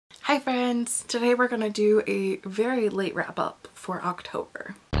Hi friends! Today we're gonna do a very late wrap up for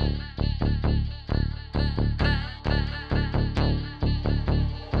October.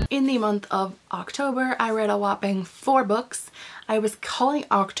 In the month of October, I read a whopping 4 books. I was calling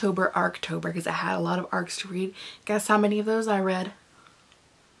October Arctober because I had a lot of arcs to read. Guess how many of those I read?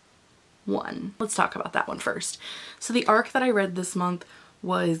 1. Let's talk about that one first. So the arc that I read this month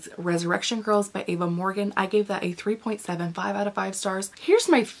was Resurrection Girls by Ava Morgan. I gave that a 3.75 out of 5 stars. Here's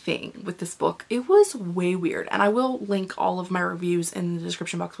my thing with this book. It was way weird, and I will link all of my reviews in the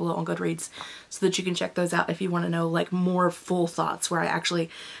description box below on Goodreads so that you can check those out if you want to know like more full thoughts where I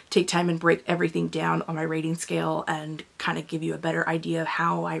actually take time and break everything down on my rating scale and kind of give you a better idea of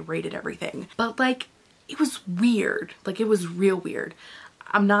how I rated everything. But like, it was weird. Like, it was real weird.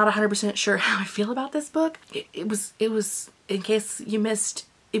 I'm not 100% sure how I feel about this book. It was, in case you missed,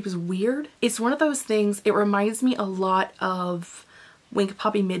 it was weird. It's one of those things, it reminds me a lot of Wink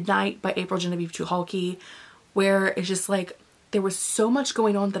Poppy Midnight by April Genevieve Tucholke, where it's just like, there was so much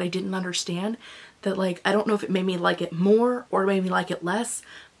going on that I didn't understand that like, I don't know if it made me like it more or made me like it less,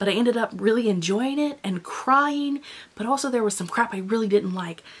 but I ended up really enjoying it and crying, but also there was some crap I really didn't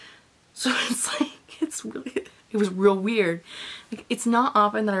like. So it's like, it was real weird. Like, it's not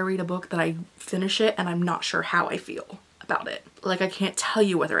often that I read a book that I finish it and I'm not sure how I feel about it. Like, I can't tell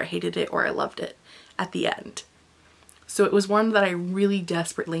you whether I hated it or I loved it at the end. So it was one that I really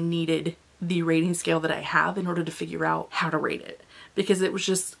desperately needed the rating scale that I have in order to figure out how to rate it. Because it was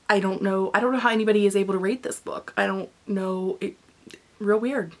just, I don't know how anybody is able to rate this book. I don't know, real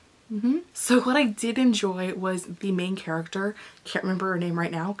weird. So what I did enjoy was the main character. Can't remember her name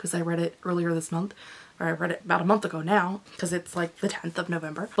right now because I read it earlier this month. Or I read it about a month ago now because it's like the 10th of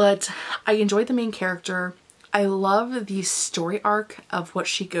November. But I enjoyed the main character. I love the story arc of what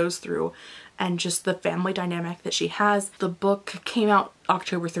she goes through and just the family dynamic that she has. The book came out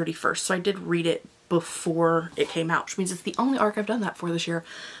October 31st, so I did read it before it came out, which means it's the only arc I've done that for this year,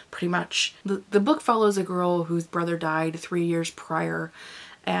 pretty much. The book follows a girl whose brother died 3 years prior,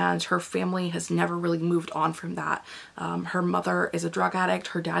 and her family has never really moved on from that. Her mother is a drug addict,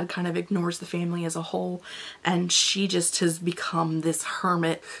 her dad kind of ignores the family as a whole, and she just has become this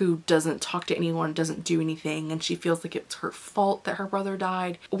hermit who doesn't talk to anyone, doesn't do anything, and she feels like it's her fault that her brother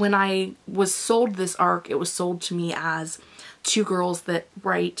died. When I was sold this arc, it was sold to me as 2 girls that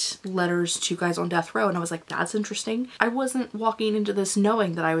write letters to guys on death row, and I was like, that's interesting. I wasn't walking into this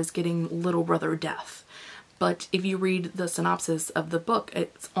knowing that I was getting little brother death. But if you read the synopsis of the book,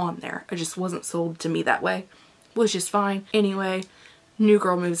 it's on there. It just wasn't sold to me that way, which is fine. Anyway, new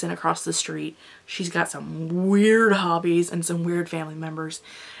girl moves in across the street. She's got some weird hobbies and some weird family members.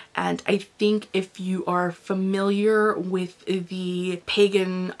 And I think if you are familiar with the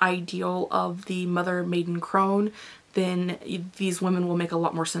pagan ideal of the mother maiden crone, then these women will make a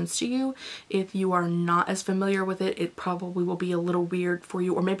lot more sense to you. If you are not as familiar with it, it probably will be a little weird for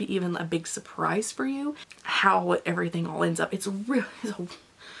you, or maybe even a big surprise for you, how everything all ends up. It's a real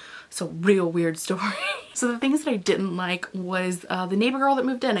weird story. So the things that I didn't like was the neighbor girl that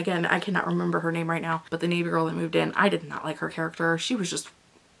moved in. Again, I cannot remember her name right now, but the neighbor girl that moved in, I did not like her character. She was just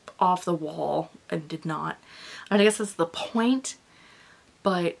off the wall and did not. I mean, I guess that's the point,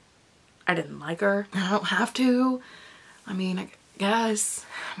 but I didn't like her. I don't have to. I mean, I guess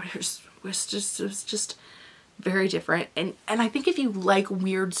it was just very different. And I think if you like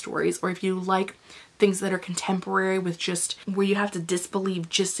weird stories, or if you like things that are contemporary with just where you have to disbelieve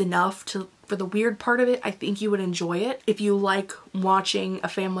just enough for the weird part of it, I think you would enjoy it. If you like watching a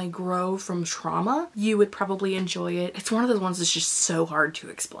family grow from trauma, you would probably enjoy it. It's one of those ones that's just so hard to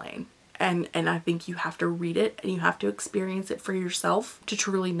explain. And I think you have to read it and you have to experience it for yourself to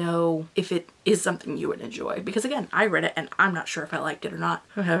truly know if it is something you would enjoy. Because again, I read it and I'm not sure if I liked it or not.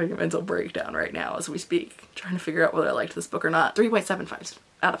 I'm having a mental breakdown right now as we speak, trying to figure out whether I liked this book or not. 3.75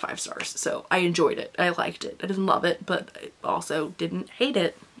 out of 5 stars. So I enjoyed it. I liked it. I didn't love it, but I also didn't hate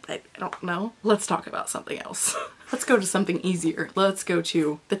it. I don't know. Let's talk about something else. Let's go to something easier. Let's go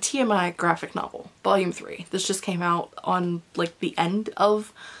to the TMI graphic novel, volume 3. This just came out on like the end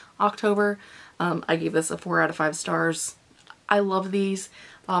of October. I gave this a 4 out of 5 stars. I love these.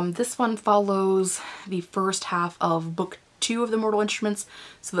 This one follows the first half of book 2 of the Mortal Instruments.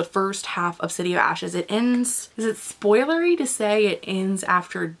 So the first half of City of Ashes. It ends, is it spoilery to say it ends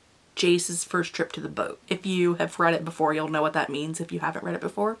after Jace's first trip to the boat? If you have read it before, you'll know what that means. If you haven't read it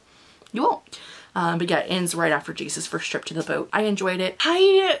before, you won't. But yeah, it ends right after Jace's first trip to the boat. I enjoyed it.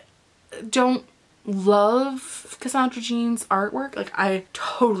 I don't love Cassandra Jean's artwork. Like, I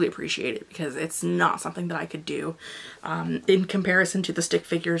totally appreciate it because it's not something that I could do. In comparison to the stick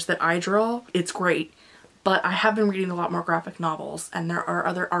figures that I draw, it's great. but I have been reading a lot more graphic novels, and there are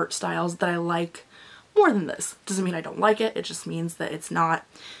other art styles that I like more than this. Doesn't mean I don't like it, it just means that it's not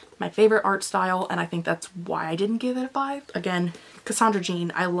my favorite art style, and I think that's why I didn't give it a 5. Again, Cassandra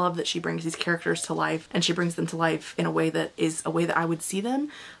Jean, I love that she brings these characters to life, and she brings them to life in a way that is a way that I would see them.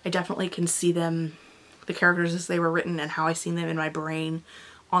 I definitely can see them, the characters as they were written and how I seen them in my brain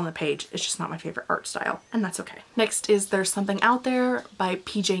on the page. It's just not my favorite art style, and that's okay. Next is There's Something Out There by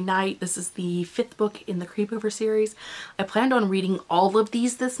PJ Knight. This is the 5th book in the Creepover series. I planned on reading all of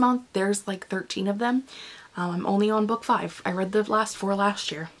these this month. There's like 13 of them. I'm only on book 5. I read the last 4 last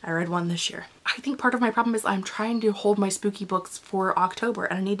year. I read 1 this year. I think part of my problem is I'm trying to hold my spooky books for October,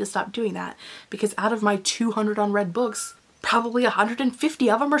 and I need to stop doing that because out of my 200 unread books, probably 150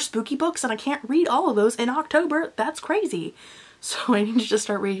 of them are spooky books, and I can't read all of those in October. That's crazy. So I need to just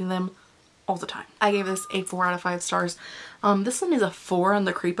start reading them all the time. I gave this a 4 out of 5 stars. This one is a 4 on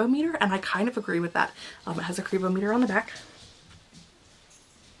the creepometer, and I kind of agree with that. It has a creepometer on the back.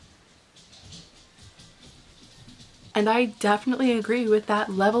 And I definitely agree with that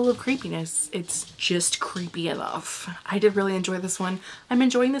level of creepiness. It's just creepy enough. I did really enjoy this one. I'm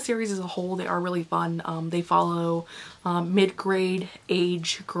enjoying the series as a whole. They are really fun. They follow mid-grade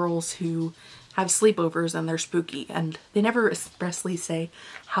age girls who have sleepovers and they're spooky, and they never expressly say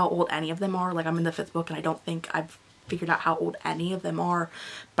how old any of them are. Like, I'm in the 5th book and I don't think I've figured out how old any of them are,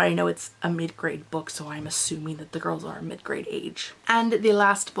 but I know it's a mid-grade book, so I'm assuming that the girls are mid-grade age. And the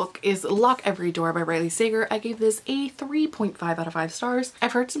last book is Lock Every Door by Riley Sager. I gave this a 3.5 out of 5 stars.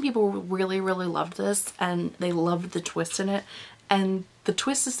 I've heard some people really loved this, and they loved the twist in it, and the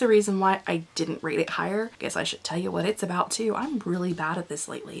twist is the reason why I didn't rate it higher. I guess I should tell you what it's about too. I'm really bad at this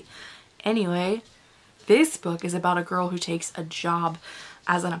lately. Anyway, this book is about a girl who takes a job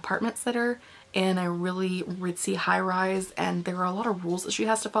as an apartment sitter in a really ritzy high-rise, and there are a lot of rules that she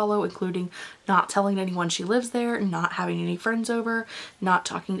has to follow, including not telling anyone she lives there, not having any friends over, not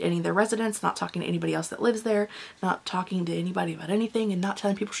talking to any of the residents, not talking to anybody else that lives there, not talking to anybody about anything, and not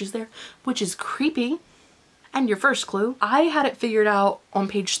telling people she's there, which is creepy. And your first clue, I had it figured out on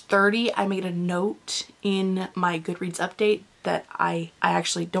page 30. I made a note in my Goodreads update that I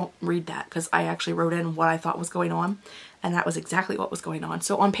actually don't read that because I actually wrote in what I thought was going on, and that was exactly what was going on.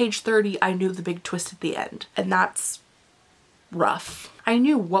 So on page 30, I knew the big twist at the end, and that's rough. I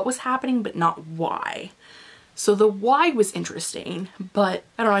knew what was happening, but not why. So the why was interesting, but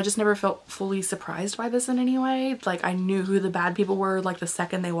I don't know, I just never felt fully surprised by this in any way. Like, I knew who the bad people were like the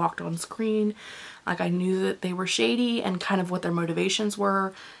second they walked on screen. Like, I knew that they were shady and kind of what their motivations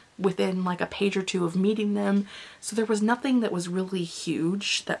were within like a page or 2 of meeting them. So there was nothing that was really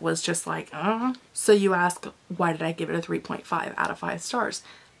huge that was just like, So you ask, why did I give it a 3.5 out of 5 stars?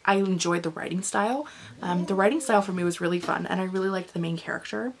 I enjoyed the writing style. The writing style for me was really fun, and I really liked the main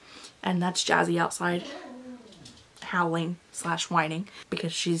character, and that's Jazzy outside howling / whining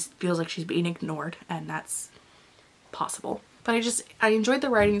because she feels like she's being ignored, and that's possible. But I enjoyed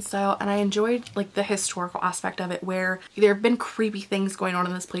the writing style, and I enjoyed like the historical aspect of it, where there have been creepy things going on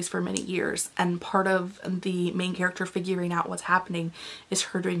in this place for many years, and part of the main character figuring out what's happening is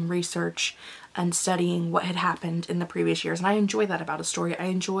her doing research and studying what had happened in the previous years. And I enjoy that about a story. I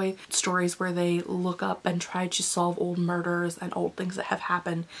enjoy stories where they look up and try to solve old murders and old things that have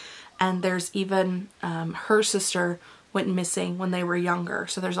happened. And there's even her sister went missing when they were younger,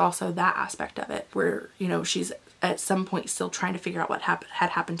 so there's also that aspect of it where, you know, she's at some point still trying to figure out what had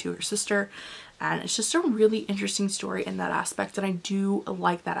happened to her sister, and it's just a really interesting story in that aspect, and I do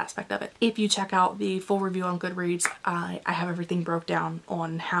like that aspect of it. If you check out the full review on Goodreads, I have everything broke down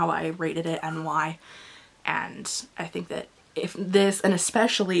on how I rated it and why, and I think that if this, and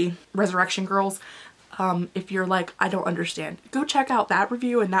especially Resurrection Girls, if you're like, I don't understand, go check out that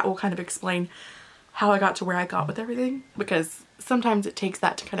review, and that will kind of explain how I got to where I got with everything, because sometimes it takes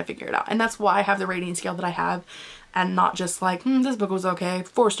that to kind of figure it out. And that's why I have the rating scale that I have, and not just like, this book was okay,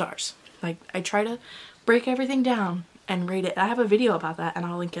 4 stars. Like, I try to break everything down and rate it. I have a video about that, and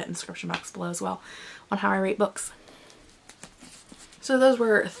I'll link it in the description box below as well on how I rate books. So those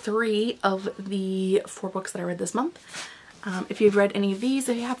were 3 of the 4 books that I read this month. If you've read any of these,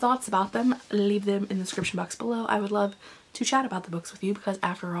 if you have thoughts about them, leave them in the description box below. I would love to chat about the books with you, because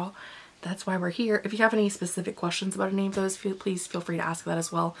after all, that's why we're here. If you have any specific questions about any of those, please feel free to ask that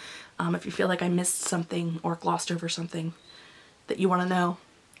as well. If you feel like I missed something or glossed over something that you want to know,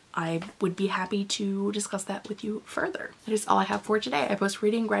 I would be happy to discuss that with you further. That is all I have for today. I post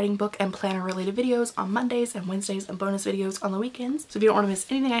reading, writing, book, and planner related videos on Mondays and Wednesdays, and bonus videos on the weekends. So if you don't want to miss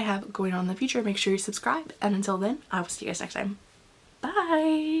anything I have going on in the future, make sure you subscribe. And until then, I will see you guys next time.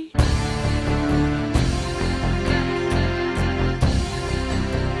 Bye!